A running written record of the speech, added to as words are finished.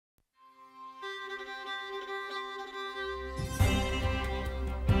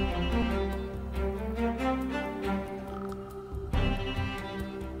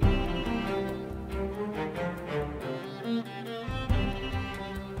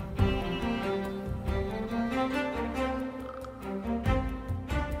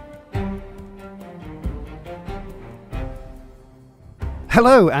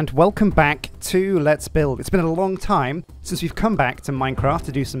Hello and welcome back to Let's Build. It's been a long time since we've come back to Minecraft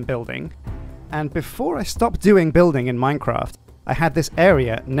to do some building. And before I stopped doing building in Minecraft, I had this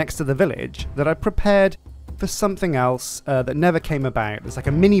area next to the village that I prepared for something else that never came about. There's like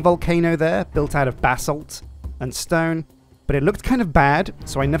a mini volcano there built out of basalt and stone, but it looked kind of bad,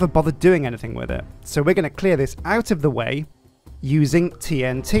 so I never bothered doing anything with it. So we're going to clear this out of the way using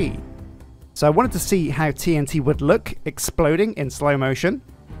TNT. So I wanted to see how TNT would look exploding in slow motion.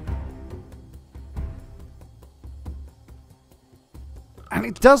 And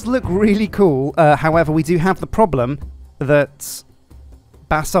it does look really cool, however we do have the problem that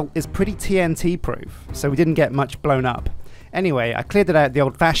basalt is pretty TNT proof, so we didn't get much blown up. Anyway, I cleared it out the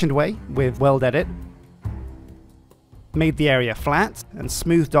old-fashioned way with World Edit, made the area flat and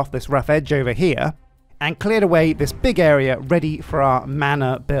smoothed off this rough edge over here, and cleared away this big area ready for our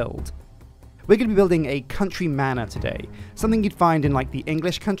manor build. We're going to be building a country manor today, something you'd find in like the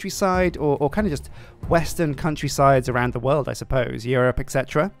English countryside or kind of just Western countrysides around the world, I suppose, Europe,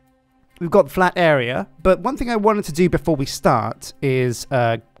 etc. We've got flat area, but one thing I wanted to do before we start is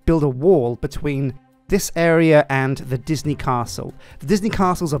build a wall between this area and the Disney Castle. The Disney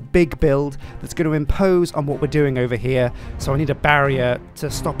Castle's a big build that's going to impose on what we're doing over here, so I need a barrier to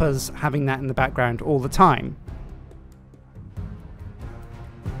stop us having that in the background all the time.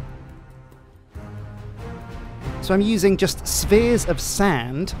 So I'm using just spheres of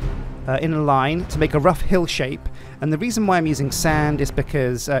sand in a line to make a rough hill shape, and the reason why I'm using sand is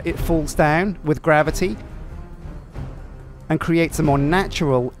because it falls down with gravity and creates a more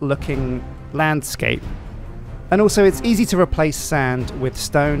natural looking landscape. And also it's easy to replace sand with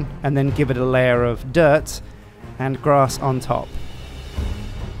stone and then give it a layer of dirt and grass on top.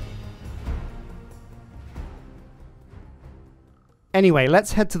 Anyway,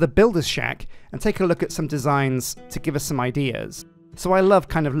 let's head to the builder's shack and take a look at some designs to give us some ideas. So I love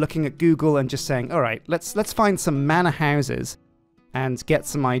kind of looking at Google and just saying, alright, let's find some manor houses and get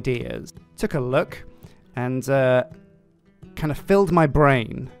some ideas. Took a look and kind of filled my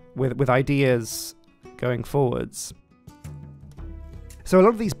brain with ideas going forwards. So a lot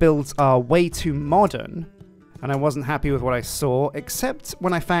of these builds are way too modern and I wasn't happy with what I saw, except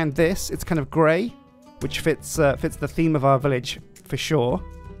when I found this. It's kind of grey, which fits the theme of our village for sure.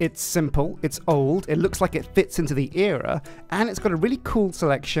 It's simple, it's old, it looks like it fits into the era, and it's got a really cool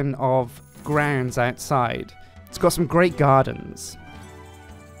selection of grounds outside. It's got some great gardens.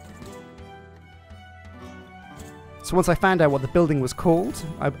 So once I found out what the building was called,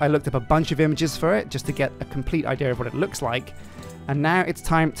 I looked up a bunch of images for it just to get a complete idea of what it looks like, and now it's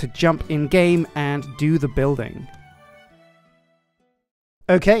time to jump in game and do the building.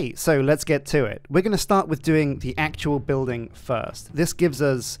 Okay, so let's get to it. We're going to start with doing the actual building first. This gives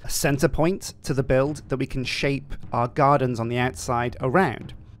us a center point to the build that we can shape our gardens on the outside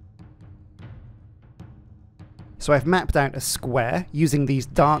around. So I've mapped out a square using these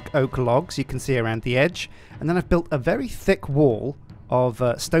dark oak logs you can see around the edge, and then I've built a very thick wall of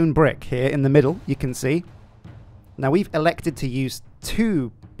stone brick here in the middle, you can see. Now we've elected to use 2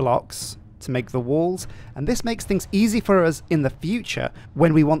 blocks to make the walls, and this makes things easy for us in the future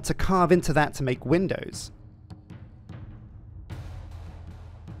when we want to carve into that to make windows.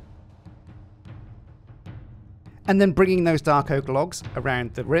 And then bringing those dark oak logs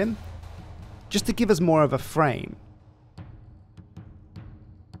around the rim just to give us more of a frame.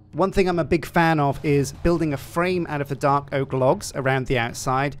 One thing I'm a big fan of is building a frame out of the dark oak logs around the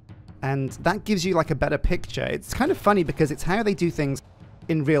outside, and that gives you like a better picture. It's kind of funny because it's how they do things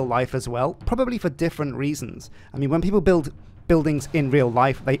in real life as well, probably for different reasons. I mean, when people build buildings in real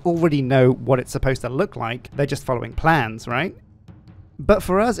life, they already know what it's supposed to look like. They're just following plans, right? But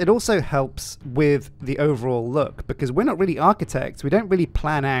for us, it also helps with the overall look, because we're not really architects. We don't really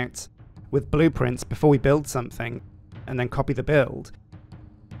plan out with blueprints before we build something and then copy the build.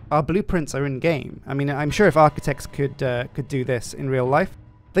 Our blueprints are in game. I mean, I'm sure if architects could do this in real life,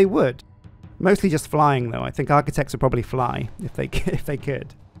 they would. Mostly just flying, though. I think architects would probably fly if they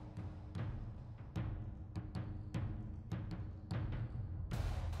could.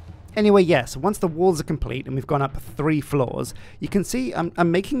 Anyway, yes, once the walls are complete and we've gone up 3 floors, you can see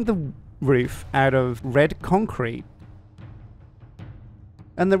I'm making the roof out of red concrete.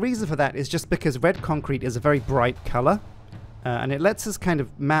 And the reason for that is just because red concrete is a very bright color, and it lets us kind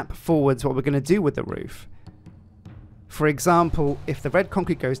of map forwards what we're going to do with the roof. For example, if the red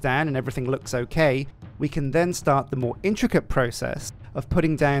concrete goes down and everything looks okay, we can then start the more intricate process of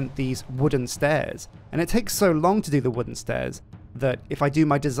putting down these wooden stairs. And it takes so long to do the wooden stairs that if I do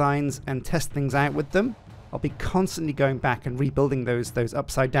my designs and test things out with them, I'll be constantly going back and rebuilding those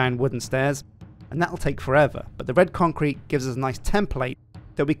upside down wooden stairs. and that'll take forever. But the red concrete gives us a nice template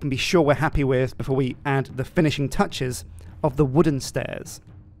that we can be sure we're happy with before we add the finishing touches of the wooden stairs.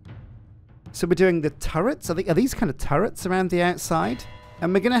 So we're doing the turrets. Are these kind of turrets around the outside?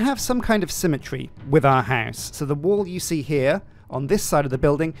 And we're going to have some kind of symmetry with our house. So the wall you see here on this side of the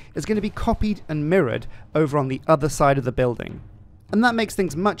building is going to be copied and mirrored over on the other side of the building. And that makes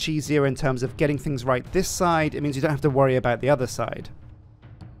things much easier in terms of getting things right this side. It means you don't have to worry about the other side.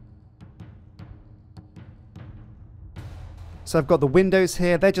 So I've got the windows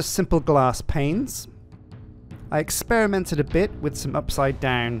here. They're just simple glass panes. I experimented a bit with some upside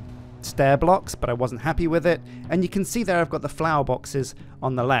down stair blocks, but I wasn't happy with it. And you can see there I've got the flower boxes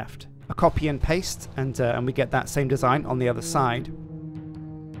on the left. A copy and paste, and we get that same design on the other side.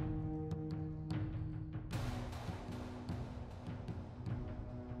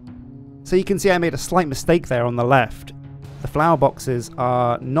 So you can see I made a slight mistake there on the left. The flower boxes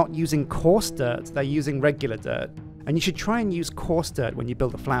are not using coarse dirt, they're using regular dirt. And you should try and use coarse dirt when you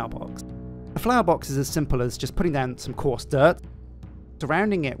build a flower box. A flower box is as simple as just putting down some coarse dirt,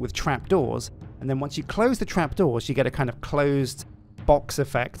 surrounding it with trapdoors, and then once you close the trapdoors, you get a kind of closed box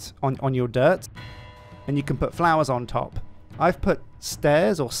effect on your dirt, and you can put flowers on top. I've put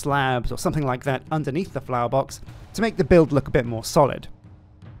stairs or slabs or something like that underneath the flower box to make the build look a bit more solid.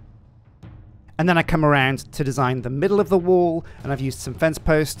 And then I come around to design the middle of the wall, and I've used some fence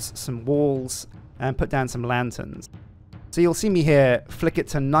posts, some walls, and put down some lanterns. So you'll see me here flick it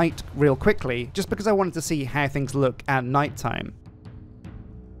to night real quickly, just because I wanted to see how things look at nighttime.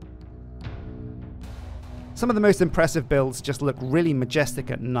 Some of the most impressive builds just look really majestic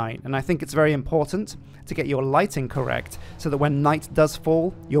at night, and I think it's very important to get your lighting correct so that when night does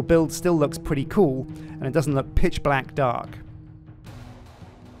fall, your build still looks pretty cool and it doesn't look pitch black dark.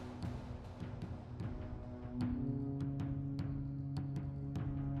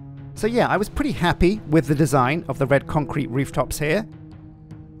 So yeah, I was pretty happy with the design of the red concrete rooftops here.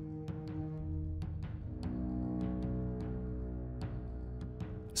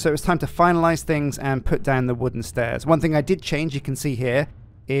 So it was time to finalize things and put down the wooden stairs. One thing I did change, you can see here,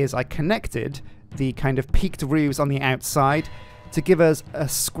 is I connected the kind of peaked roofs on the outside to give us a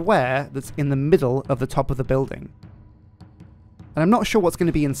square that's in the middle of the top of the building. And I'm not sure what's going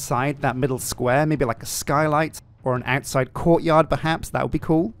to be inside that middle square, maybe like a skylight or an outside courtyard perhaps, that would be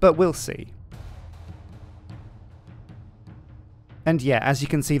cool, but we'll see. And yeah, as you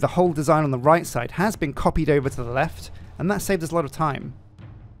can see, the whole design on the right side has been copied over to the left, and that saved us a lot of time.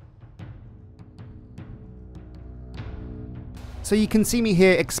 So you can see me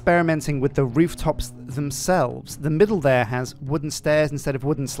here experimenting with the rooftops themselves. The middle there has wooden stairs instead of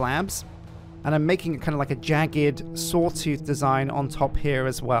wooden slabs, and I'm making it kind of like a jagged sawtooth design on top here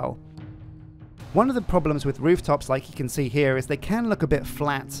as well. One of the problems with rooftops, like you can see here, is they can look a bit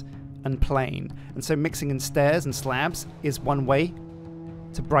flat and plain, and so mixing in stairs and slabs is one way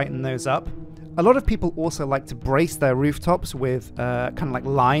to brighten those up. A lot of people also like to brace their rooftops with kind of like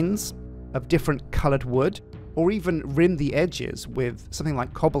lines of different coloured wood, or even rim the edges with something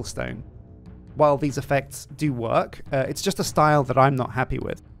like cobblestone. While these effects do work, it's just a style that I'm not happy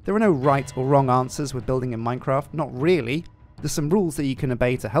with. There are no right or wrong answers with building in Minecraft, not really. There's some rules that you can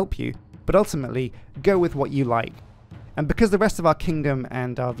obey to help you, but ultimately, go with what you like. And because the rest of our kingdom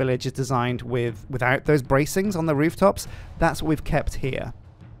and our village is designed without those bracings on the rooftops, that's what we've kept here.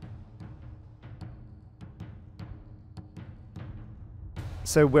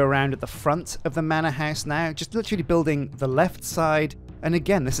 So we're around at the front of the manor house now, just literally building the left side. And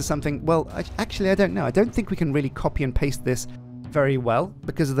again, this is something, well, actually I don't know. I don't think we can really copy and paste this very well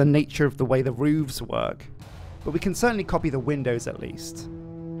because of the nature of the way the roofs work. But we can certainly copy the windows at least.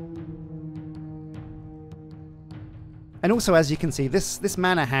 And also, as you can see, this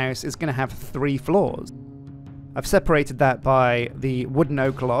manor house is going to have 3 floors. I've separated that by the wooden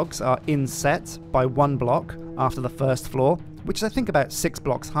oak logs are inset by 1 block after the first floor, which is I think about 6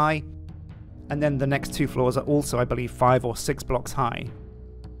 blocks high. And then the next 2 floors are also, I believe, 5 or 6 blocks high.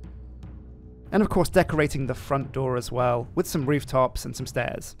 And of course decorating the front door as well, with some rooftops and some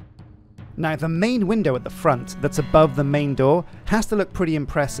stairs. Now the main window at the front that's above the main door has to look pretty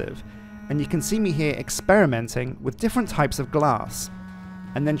impressive. And you can see me here experimenting with different types of glass,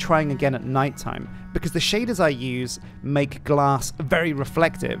 and then trying again at nighttime, because the shaders I use make glass very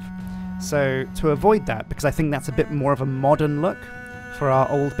reflective. So to avoid that, because I think that's a bit more of a modern look for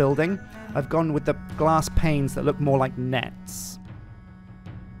our old building, I've gone with the glass panes that look more like nets.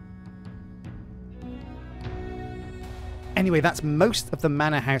 Anyway, that's most of the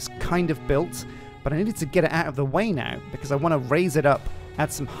manor house kind of built, but I needed to get it out of the way now, because I want to raise it up,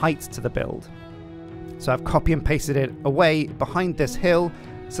 add some height to the build. So I've copy and pasted it away behind this hill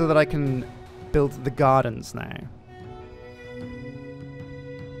so that I can build the gardens now.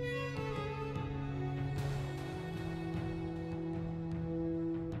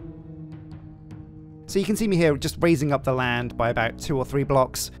 So you can see me here just raising up the land by about 2 or 3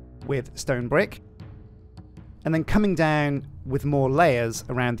 blocks with stone brick, and then coming down with more layers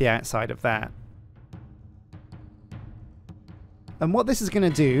around the outside of that. And what this is going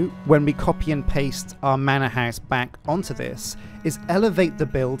to do when we copy and paste our manor house back onto this is elevate the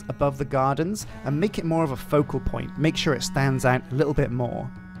build above the gardens and make it more of a focal point, make sure it stands out a little bit more.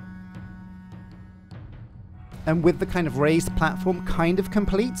 And with the kind of raised platform kind of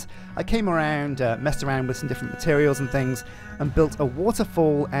complete, I came around, messed around with some different materials and things, and built a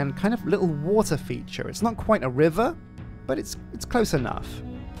waterfall and kind of little water feature. It's not quite a river, but it's close enough.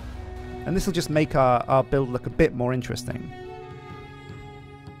 And this will just make our build look a bit more interesting.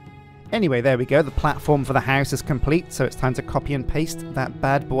 Anyway, there we go, the platform for the house is complete, so it's time to copy and paste that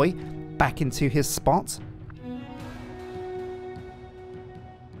bad boy back into his spot.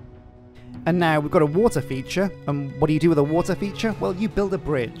 And now we've got a water feature, and what do you do with a water feature? Well, you build a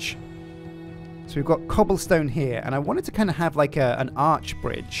bridge. So we've got cobblestone here, and I wanted to kind of have like an arch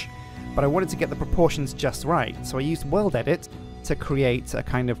bridge, but I wanted to get the proportions just right, so I used World Edit to create a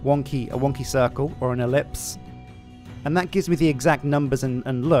kind of wonky circle, or an ellipse. And that gives me the exact numbers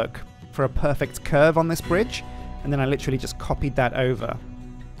and look for a perfect curve on this bridge, and then I literally just copied that over.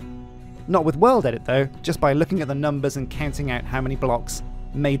 Not with World Edit though, just by looking at the numbers and counting out how many blocks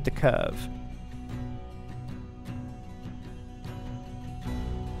made the curve.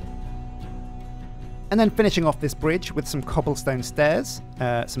 And then finishing off this bridge with some cobblestone stairs,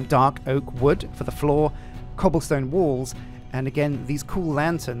 some dark oak wood for the floor, cobblestone walls, and again these cool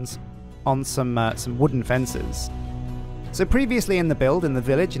lanterns on some wooden fences. So previously in the build, in the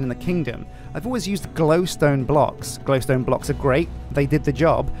village and in the kingdom, I've always used glowstone blocks. Glowstone blocks are great, they did the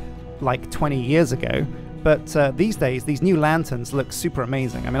job like 20 years ago, but these days these new lanterns look super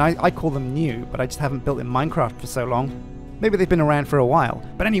amazing. I mean, I call them new, but I just haven't built in Minecraft for so long. Maybe they've been around for a while.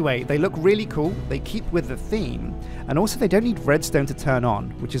 But anyway, they look really cool, they keep with the theme, and also they don't need redstone to turn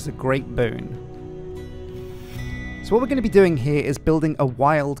on, which is a great boon. So what we're going to be doing here is building a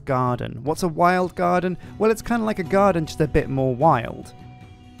wild garden. What's a wild garden? Well, it's kind of like a garden, just a bit more wild.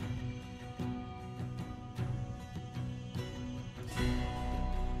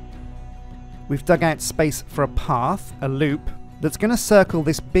 We've dug out space for a path, a loop, that's going to circle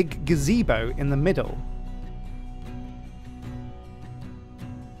this big gazebo in the middle.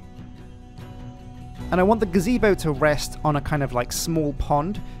 And I want the gazebo to rest on a kind of like small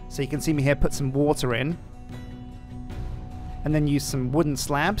pond, so you can see me here put some water in, and then use some wooden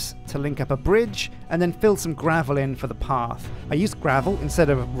slabs to link up a bridge, and then fill some gravel in for the path. I used gravel instead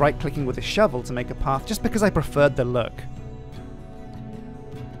of right-clicking with a shovel to make a path, just because I preferred the look.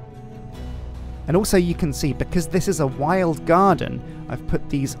 And also you can see, because this is a wild garden, I've put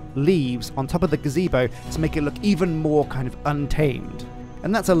these leaves on top of the gazebo to make it look even more kind of untamed.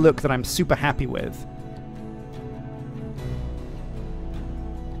 And that's a look that I'm super happy with.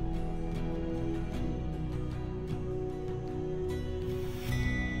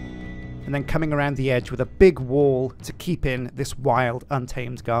 And then coming around the edge with a big wall to keep in this wild,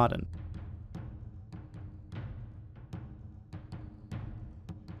 untamed garden.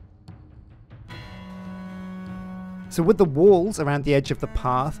 So with the walls around the edge of the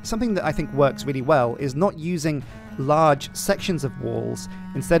path, something that I think works really well is not using large sections of walls,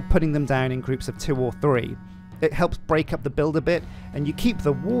 instead putting them down in groups of 2 or 3. It helps break up the build a bit, and you keep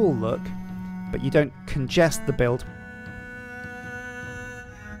the wall look, but you don't congest the build.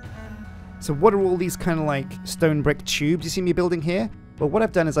 So what are all these kind of like stone brick tubes you see me building here? Well, what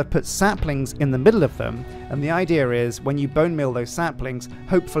I've done is I've put saplings in the middle of them, and the idea is when you bone meal those saplings,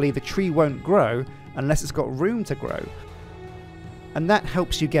 hopefully the tree won't grow unless it's got room to grow. And that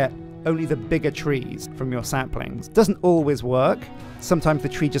helps you get only the bigger trees from your saplings. Doesn't always work. Sometimes the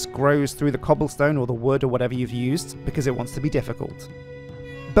tree just grows through the cobblestone or the wood or whatever you've used because it wants to be difficult.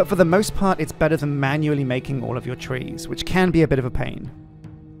 But for the most part, it's better than manually making all of your trees, which can be a bit of a pain.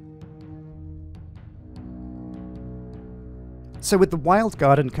 So with the wild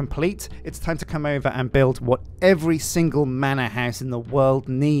garden complete, it's time to come over and build what every single manor house in the world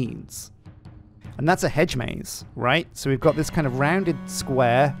needs. And that's a hedge maze, right? So we've got this kind of rounded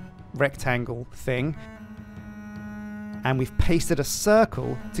square, rectangle thing, and we've pasted a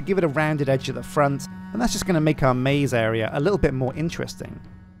circle to give it a rounded edge at the front, and that's just going to make our maze area a little bit more interesting.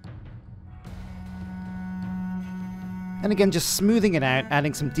 And again, just smoothing it out,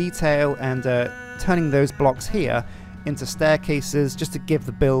 adding some detail, and turning those blocks here into staircases just to give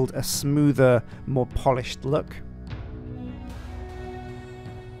the build a smoother, more polished look.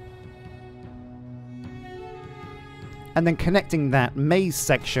 and then connecting that maze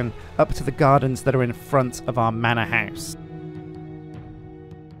section up to the gardens that are in front of our manor house.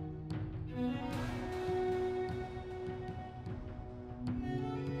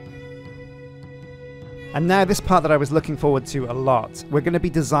 And now this part that I was looking forward to a lot. We're going to be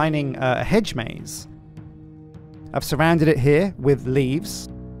designing a hedge maze. I've surrounded it here with leaves.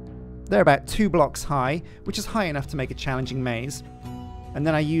 They're about 2 blocks high, which is high enough to make a challenging maze. And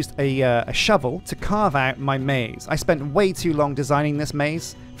then I used a shovel to carve out my maze. I spent way too long designing this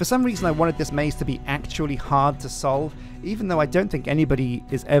maze. For some reason I wanted this maze to be actually hard to solve, even though I don't think anybody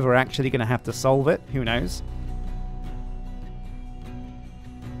is ever actually going to have to solve it. Who knows?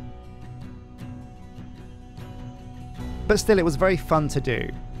 But still, it was very fun to do.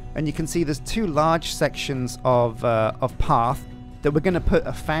 And you can see there's 2 large sections of path that we're going to put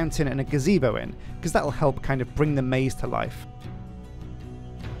a fountain and a gazebo in, because that'll help kind of bring the maze to life.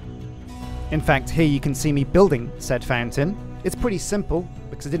 In fact, here you can see me building said fountain. It's pretty simple,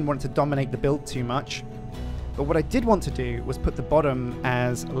 because I didn't want it to dominate the build too much. But what I did want to do was put the bottom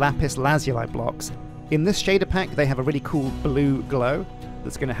as lapis lazuli blocks. In this shader pack, they have a really cool blue glow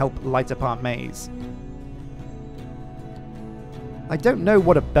that's going to help light up our maze. I don't know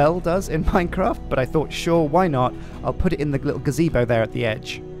what a bell does in Minecraft, but I thought, sure, why not? I'll put it in the little gazebo there at the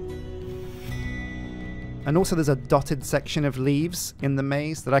edge. And also there's a dotted section of leaves in the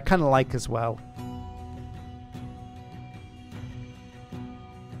maze that I kind of like as well.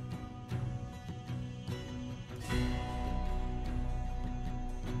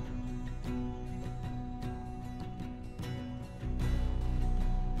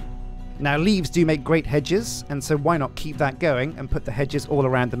 Now, leaves do make great hedges, and so why not keep that going and put the hedges all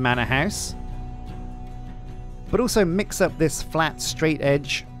around the manor house? But also mix up this flat, straight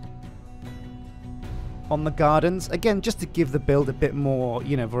edge on the gardens, again, just to give the build a bit more,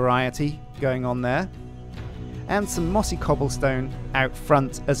 you know, variety going on there. And some mossy cobblestone out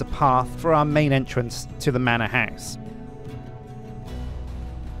front as a path for our main entrance to the manor house.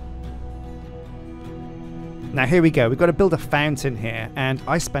 Now here we go, we've got to build a fountain here, and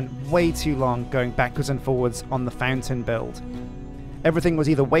I spent way too long going backwards and forwards on the fountain build. Everything was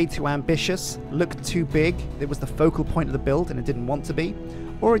either way too ambitious, looked too big, it was the focal point of the build and it didn't want to be,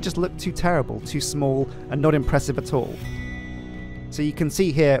 or it just looked too terrible, too small, and not impressive at all. So you can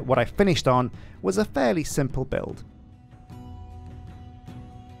see here what I finished on was a fairly simple build.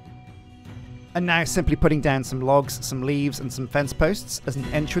 And now simply putting down some logs, some leaves and some fence posts as an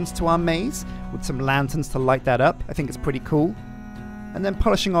entrance to our maze, with some lanterns to light that up. I think it's pretty cool. And then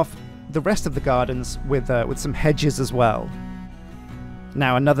polishing off the rest of the gardens with some hedges as well.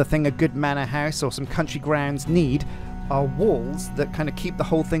 Now, another thing a good manor house or some country grounds need are walls that kind of keep the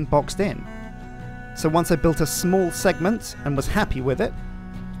whole thing boxed in. So once I built a small segment and was happy with it,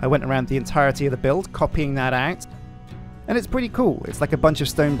 I went around the entirety of the build, copying that out. And it's pretty cool. It's like a bunch of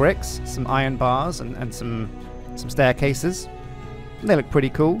stone bricks, some iron bars, and some staircases. They look pretty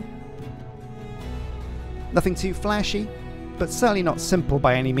cool. Nothing too flashy, but certainly not simple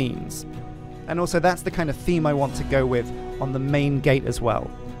by any means. And also that's the kind of theme I want to go with on the main gate as well.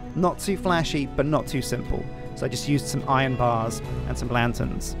 Not too flashy, but not too simple. So I just used some iron bars and some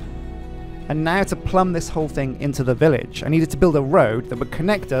lanterns. And now to plumb this whole thing into the village, I needed to build a road that would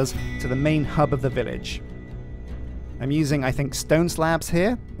connect us to the main hub of the village. I'm using, I think, stone slabs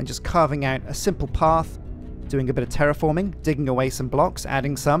here, and just carving out a simple path, doing a bit of terraforming, digging away some blocks,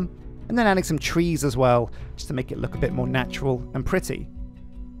 adding some, and then adding some trees as well, just to make it look a bit more natural and pretty.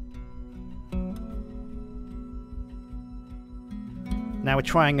 Now we're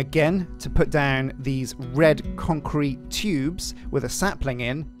trying again to put down these red concrete tubes with a sapling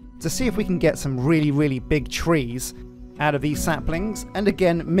in, to see if we can get some really, really big trees out of these saplings, and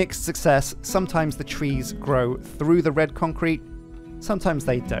again, mixed success. Sometimes the trees grow through the red concrete, sometimes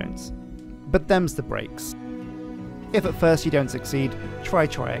they don't. But them's the breaks. If at first you don't succeed, try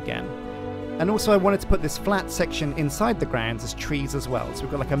again. And also I wanted to put this flat section inside the grounds as trees as well, so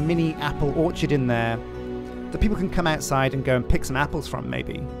we've got like a mini apple orchard in there that people can come outside and go and pick some apples from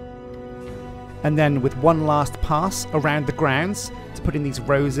maybe. And then with one last pass around the grounds to put in these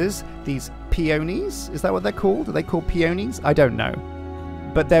roses, these peonies, is that what they're called? Are they called peonies? I don't know.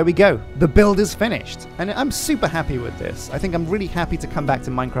 But there we go, the build is finished, and I'm super happy with this. I think I'm really happy to come back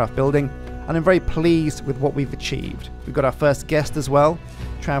to Minecraft building, and I'm very pleased with what we've achieved. We've got our first guest as well,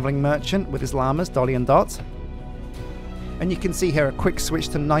 traveling merchant with his llamas, Dolly and Dot. And you can see here a quick switch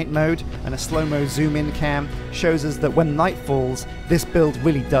to night mode and a slow-mo zoom-in cam shows us that when night falls, this build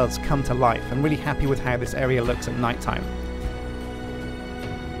really does come to life. I'm really happy with how this area looks at nighttime.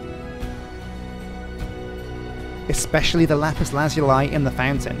 Especially the lapis lazuli in the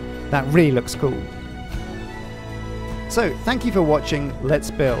fountain. That really looks cool. So thank you for watching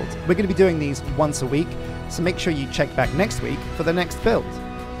Let's Build. We're going to be doing these once a week, so make sure you check back next week for the next build.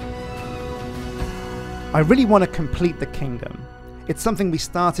 I really want to complete the kingdom. It's something we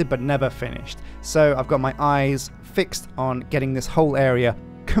started but never finished, so I've got my eyes fixed on getting this whole area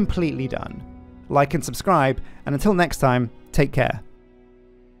completely done. Like and subscribe, and until next time, take care.